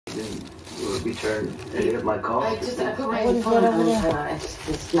Then will return any of my calls. I put my phone on.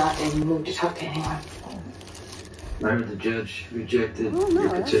 It's not in the mood to talk to anyone. I heard the judge rejected your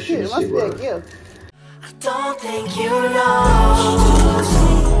petition to see what. I Don't think you know.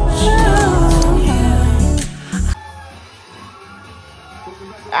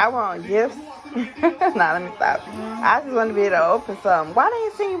 I want gifts. Nah, let me stop. I just want to be able to open something. Why didn't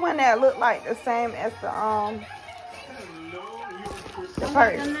you see one that looked like the same as the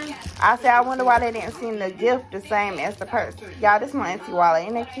purse? I said I wonder why they didn't see the gift the same as the purse. Y'all, this is my auntie wallet.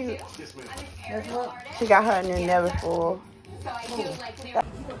 Ain't that cute? She got her new Never Full.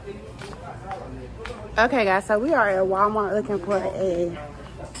 Okay, guys, so we are at Walmart looking for a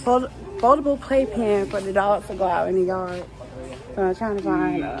foldable playpen for the dogs to go out in the yard. So I'm trying to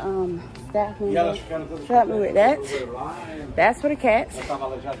find a staff member to help me with that. That's for the cats.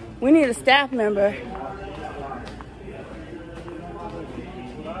 We need a staff member.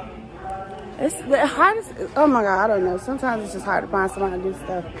 It's the hardest. Oh my God, I don't know. Sometimes it's just hard to find somebody to do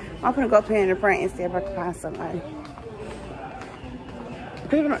stuff. I'm gonna go up here in the front and see if I can find somebody.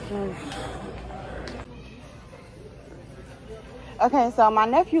 People don't. Okay, so my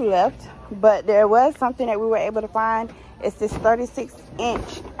nephew left, but there was something that we were able to find. It's this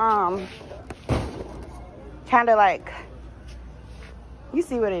 36-inch, kind of like, you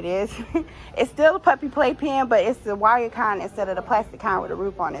see what it is. It's still a puppy playpen, but it's the wire kind instead of the plastic kind with a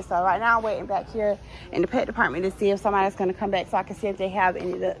roof on it. So right now I'm waiting back here in the pet department to see if somebody's going to come back so I can see if they have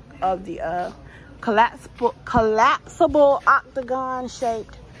any of the collapsible octagon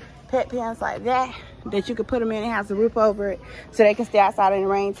shaped pet pens like that you could put them in and have a roof over it so they can stay outside in the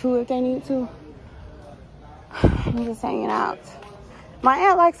rain too if they need to. I'm just hanging out. My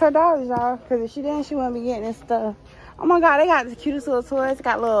aunt likes her dogs, y'all, because if she didn't, she wouldn't be getting this stuff. Oh my God, they got the cutest little toys. They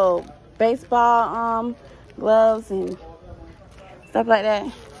got little baseball gloves and stuff like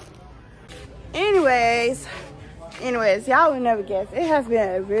that. Anyways, y'all would never guess. It has been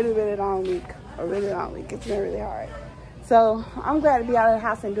a really, really long week. A really long week. It's been really hard. So I'm glad to be out of the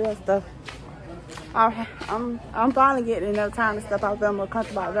house and doing stuff. I'm finally getting enough time and stuff. I feel more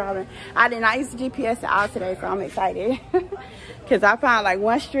comfortable driving. I did not use the GPS at all today, so I'm excited. Because I found like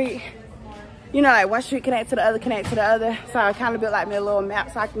one street, you know, like one street connect to the other. So I kind of built like me a little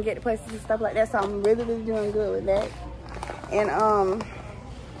map so I can get to places and stuff like that. So I'm really, really doing good with that. And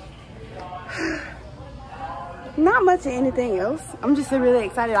not much of anything else. I'm just really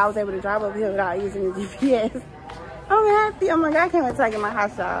excited I was able to drive over here without using the GPS. I'm happy. Oh my God, I can't wait till I get my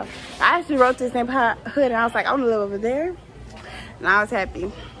house, y'all. I actually wrote this neighborhood and I was like, I want to live over there. And I was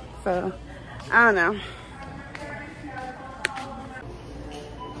happy. So, I don't know.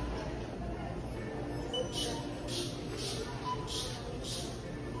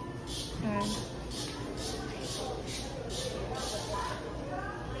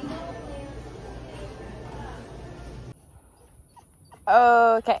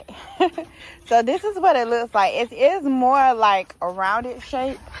 Okay. So this is what it looks like. It is more like a rounded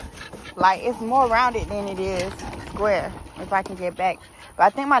shape. Like it's more rounded than it is square, if I can get back. But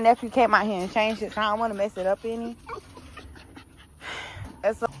I think my nephew came out here and changed it, so I don't want to mess it up any.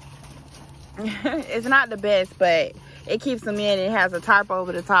 It's not the best, but it keeps them in. It has a tarp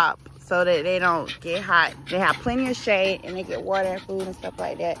over the top so that they don't get hot. They have plenty of shade and they get water and food and stuff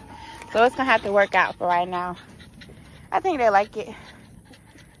like that. So it's gonna have to work out for right now. I think they like it.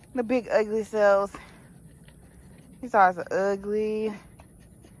 The big ugly selves. These are ugly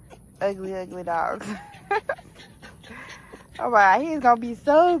dogs. All right, he's gonna be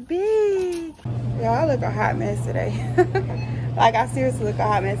so big. Y'all, I look a hot mess today. Like I seriously look a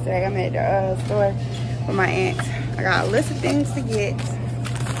hot mess today. I'm at the store with my aunt. I got a list of things to get.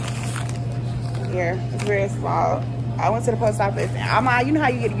 Here, it's very small. I went to the post office. And you know how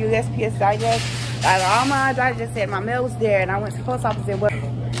you get a USPS digest? Like all my digest said my mail was there, and I went to the post office and what?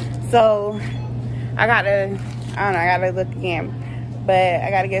 So I gotta look again. But I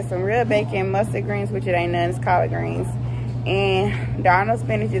gotta get some real bacon, mustard greens, which it ain't none, it's collard greens. And there are no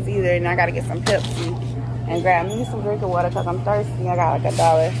spinaches either, and I gotta get some Pepsi and grab me some drink of water because I'm thirsty. I got like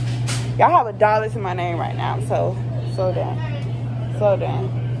 $1. Y'all have $1 to my name right now, so slow down.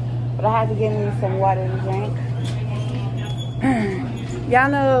 But I have to get me some water to drink. Y'all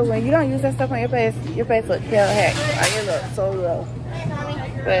know when you don't use that stuff on your face looks pale heck. Like it looks so rough.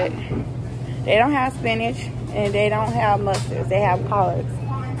 But they don't have spinach and they don't have mustards. They have collards.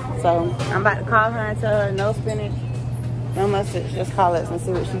 So I'm about to call her and tell her no spinach, no mustard, just collards and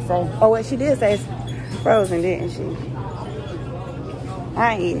see what she says. Oh, what she did say is frozen, didn't she?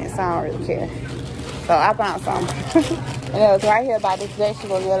 I ain't eating it, so I don't really care. So I found some. And it was right here by this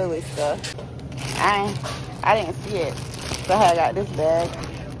vegetable literally stuff. I didn't see it. So I got this bag.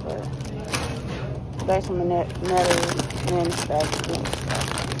 but there's some metal manufacturing stuff.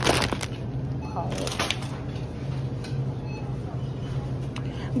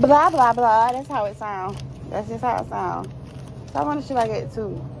 Blah blah blah. That's how it sounds. That's just how it sounds. So I want to shit like it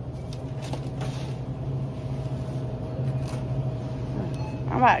too.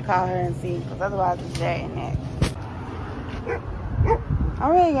 I'm about to call her and see, because otherwise it's dead in that.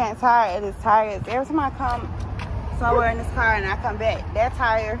 I'm really getting tired of this tire. Every time I come somewhere in this car and I come back, that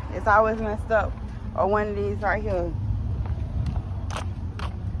tire is always messed up. Or one of these right here.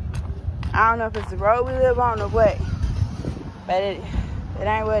 I don't know if it's the road we live on or what, but it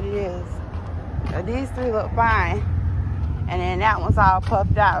ain't what it is. So these three look fine, and then that one's all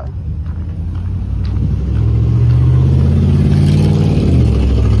puffed out.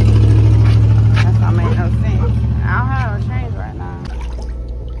 That's not make no sense. I don't have no change right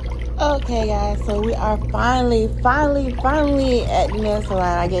now. Okay guys, so we are finally at the nail salon.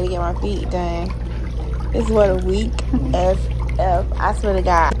 I gotta get my feet done. This is what a week of I swear to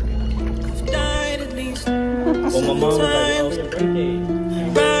God. Well, my mom was like, oh, your birthday.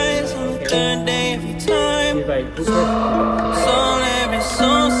 Rise on the third day every time. She's like, soul, every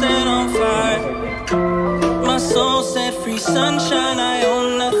soul set on fire. My soul set free, sunshine. I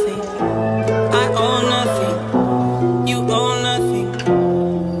own nothing. I own nothing. You own nothing.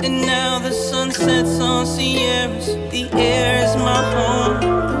 And now the sun sets on Sierras. The air is my home.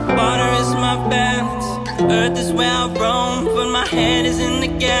 The water is my balance. Earth is where I roam. But my head is in the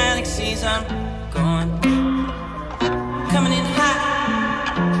galaxies. I'm going. Coming in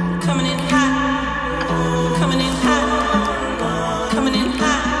hot, coming in hot, coming in hot, coming in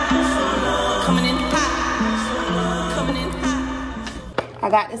hot, coming in hot, coming in hot. I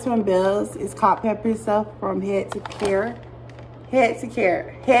got this from Bill's. It's called Pepper Stuff from Head to Care. Head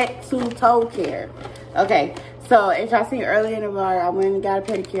to toe care. Okay, so as y'all seen earlier in the vlog, I went and got a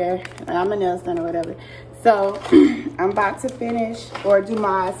pedicure. I'm a nail stunner or whatever. So I'm about to finish or do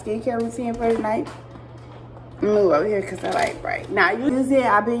my skincare routine for tonight. Move over here because I like bright. Now I use it.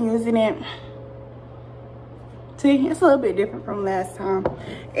 I've been using it. See, it's a little bit different from last time.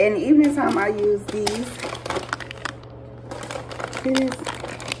 In the evening time, I use these. See this?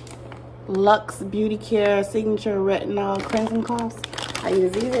 Luxe Beauty Care Signature Retinol Cleansing Cloths. I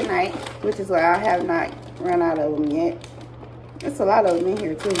use these at night, which is why I have not run out of them yet. There's a lot of them in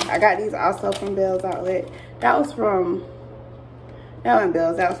here too. I got these also from Bill's Outlet. That wasn't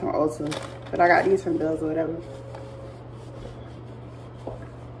Bill's, that was from Ulta. But I got these from Bill's or whatever.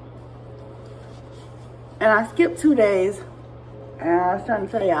 And I skipped 2 days. And I was trying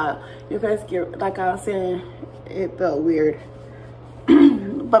to tell y'all, you can skip, like I was saying, it felt weird.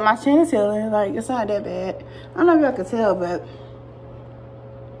 But my chin is healing. Like, it's not that bad. I don't know if y'all can tell, but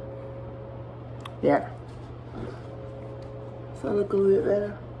yeah. So I look a little bit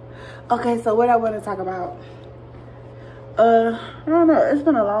better. Okay, so what I want to talk about. I don't know. It's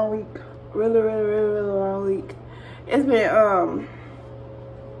been a long week. Really long week. It's been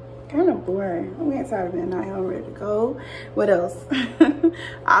kind of boring. I'm getting tired of being out here. I'm ready to go. What else?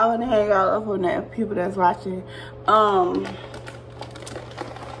 I want to hang out up on that people that's watching.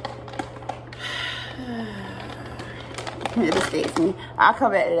 It escapes me. I'll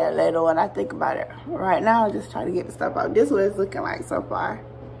come back to that later when I think about it. Right now, I'm just trying to get the stuff out. This is what it's looking like so far.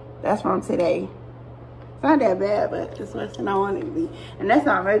 That's from today. It's not that bad, but it's worse than I want it to be. And that's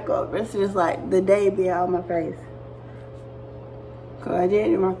not makeup. It's just like the day being on my face. Because I did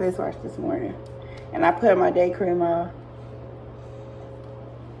do my face wash this morning. And I put my day cream on.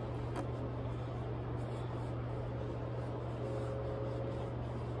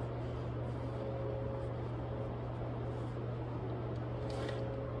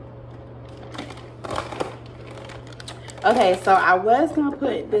 Okay, so I was going to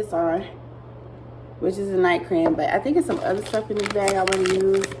put this on, which is a night cream, but I think it's some other stuff in this bag I want to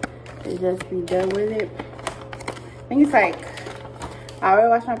use to just be done with it. I think it's like, I already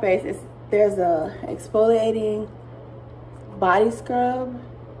washed my face. There's a exfoliating body scrub.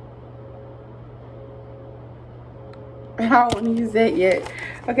 I don't want to use that yet.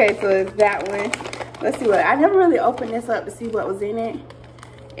 Okay, so it's that one. Let's see what, I never really opened this up to see what was in it.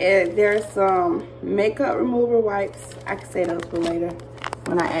 And there's some makeup remover wipes. I can say those for later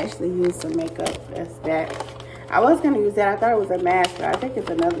when I actually use some makeup. That's that. I was going to use that. I thought it was a mask, but I think it's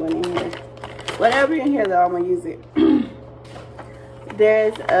another one in here. Whatever in here, though, I'm going to use it.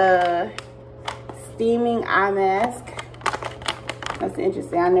 There's a steaming eye mask. That's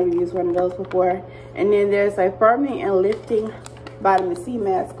interesting. I never used one of those before. And then there's a firming and lifting vitamin C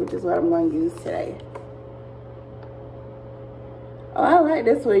mask, which is what I'm going to use today. Oh, I like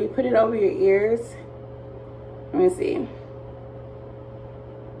this one. You put it over your ears. Let me see.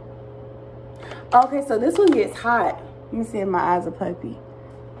 Okay, so this one gets hot. Let me see if my eyes are puppy.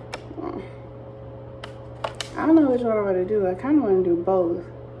 I don't know which one I want to do. I kind of want to do both.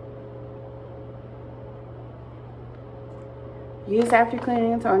 Use after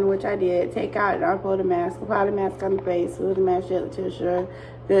cleaning and toning, which I did. Take out and upload the mask. Apply the mask on the face. Smooth the mask gently to ensure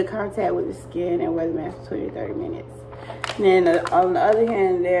good contact with the skin and wear the mask for 20 to 30 minutes. And then on the other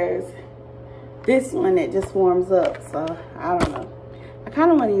hand, there's this one that just warms up. So, I don't know. I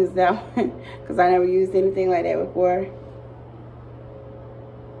kind of want to use that one because I never used anything like that before.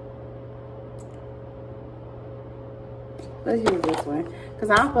 Let's use this one because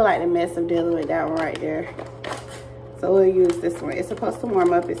I don't feel like the mess of dealing with that one right there. So we'll use this one. It's supposed to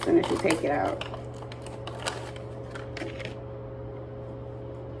warm up as soon as you take it out.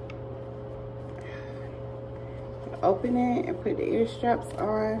 Open it and put the ear straps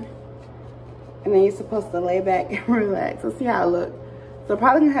on. And then you're supposed to lay back and relax. Let's see how it looks. So I'm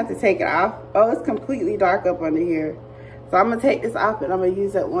probably gonna have to take it off. Oh, it's completely dark up under here. So I'm gonna take this off and I'm gonna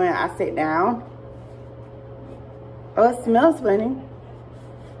use it when I sit down. Oh, it smells funny.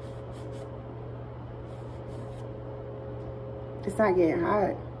 It's not getting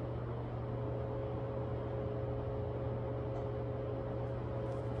hot.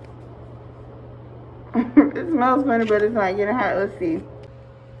 It smells funny, but it's not getting hot. Let's see.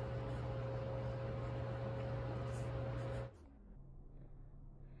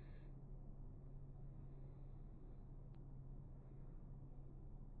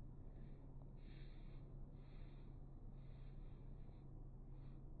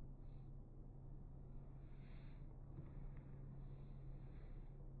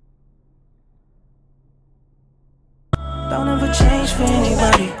 Don't ever change for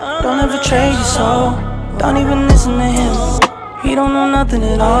anybody. Don't ever trade your soul. Don't even listen to him. He don't know nothing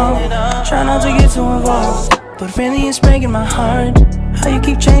at all. Try not to get too involved, but really it's breaking my heart how you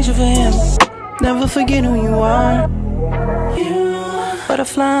keep changing for him. Never forget who you are. You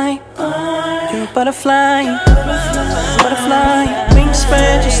butterfly. You're a butterfly. Butterfly. Wings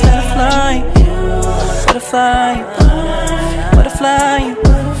spread, just let it fly. Butterfly. Butterfly.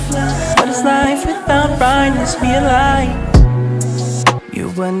 What is life without brightness? Be a light. You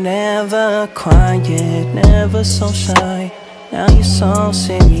were never quiet, never so shy. Now you're so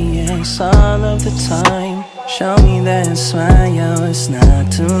serious all of the time. Show me that smile, it's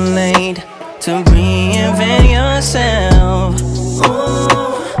not too late to reinvent yourself.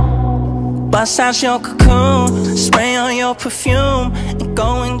 Ooh. Bust out your cocoon, spray on your perfume, and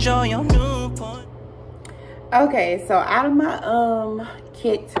go enjoy your Newport. Okay, so out of my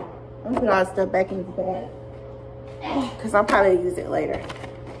kit, I'm gonna put all the stuff back in the bag because I'll probably use it later.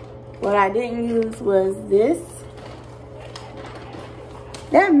 What I didn't use was this.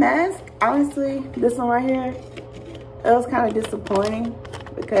 That mask, honestly, this one right here, it was kind of disappointing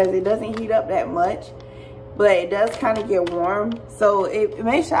because it doesn't heat up that much, but it does kind of get warm. So it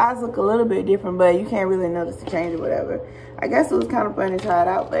makes your eyes look a little bit different, but you can't really notice the change or whatever. I guess it was kind of fun to try it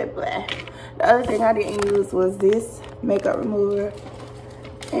out, but blah. The other thing I didn't use was this makeup remover.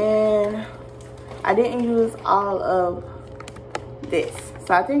 And I didn't use all of this.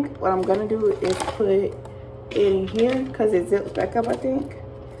 So I think what I'm gonna do is put it in here because it zips back up, I think.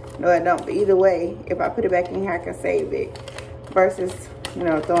 No, it don't, but either way, if I put it back in here, I can save it versus, you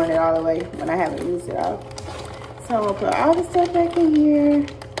know, throwing it all away when I haven't used it all. So I'm gonna put all the stuff back in here.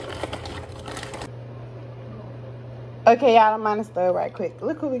 Okay, y'all, I'm on the stove right quick.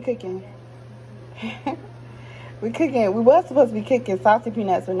 Look what we cooking. We was supposed to be cooking salty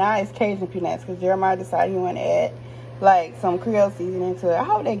peanuts, but now it's Cajun peanuts because Jeremiah decided he wanted to add like some Creole seasoning to it. I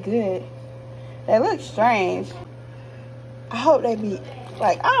hope they're good. They look strange. I hope they be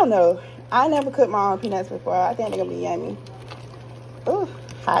like, I don't know. I never cooked my own peanuts before. I think they're gonna be yummy. Ooh,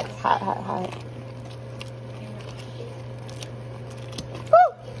 hot, hot, hot, hot.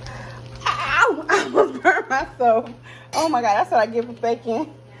 Ooh. Ow! I almost burned myself. Oh my God, that's what I get for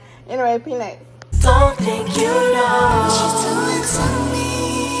baking. Anyway, peanuts. Don't think you know.